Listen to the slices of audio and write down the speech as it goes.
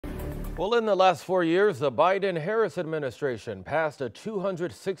Well, in the last 4 years, the Biden-Harris administration passed a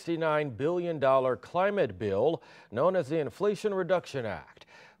 $269 billion climate bill known as the Inflation Reduction Act.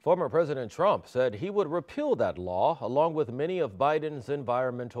 Former President Trump said he would repeal that law along with many of Biden's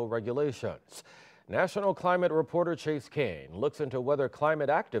environmental regulations. National climate reporter Chase Kane looks into whether climate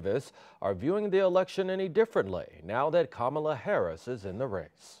activists are viewing the election any differently now that Kamala Harris is in the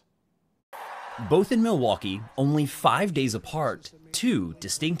race. Both in Milwaukee, only 5 days apart, two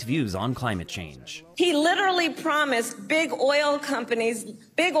distinct views on climate change. He literally promised big oil companies,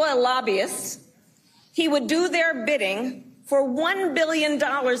 big oil lobbyists, he would do their bidding for $1 billion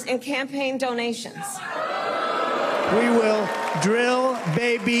in campaign donations. We will drill,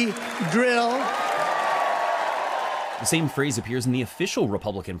 baby, drill. The same phrase appears in the official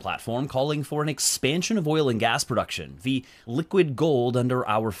Republican platform calling for an expansion of oil and gas production, the liquid gold under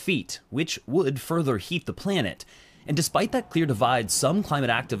our feet, which would further heat the planet. And despite that clear divide, some climate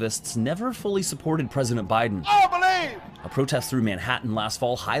activists never fully supported President Biden. A protest through Manhattan last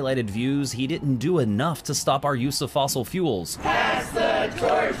fall highlighted views he didn't do enough to stop our use of fossil fuels. Pass the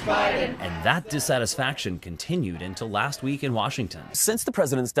torch, Biden. And that dissatisfaction continued until last week in Washington. Since the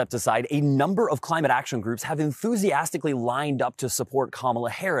president stepped aside, a number of climate action groups have enthusiastically lined up to support Kamala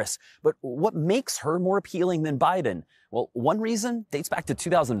Harris. But what makes her more appealing than Biden? Well, one reason dates back to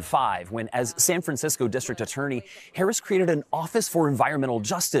 2005, when, as San Francisco district attorney, Harris created an Office for Environmental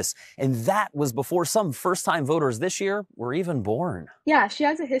Justice. And that was before some first-time voters this year were even born. Yeah, she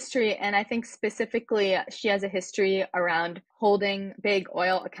has a history, and I think specifically she has a history around holding big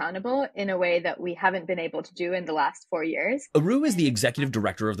oil accountable in a way that we haven't been able to do in the last 4 years. Aru is the executive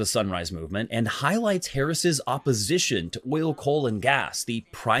director of the Sunrise Movement and highlights Harris's opposition to oil, coal, and gas, the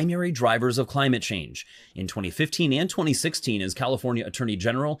primary drivers of climate change. In 2015 and 2016, as California Attorney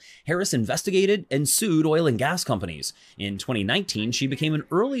General, Harris investigated and sued oil and gas companies. In 2019, she became an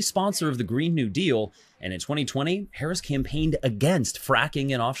early sponsor of the Green New Deal. And in 2020, Harris campaigned against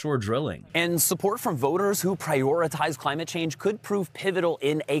fracking and offshore drilling. And support from voters who prioritize climate change could prove pivotal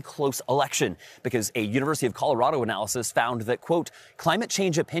in a close election, because a University of Colorado analysis found that, quote, climate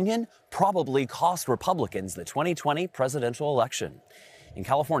change opinion probably cost Republicans the 2020 presidential election. In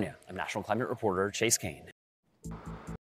California, I'm national climate reporter Chase Kane.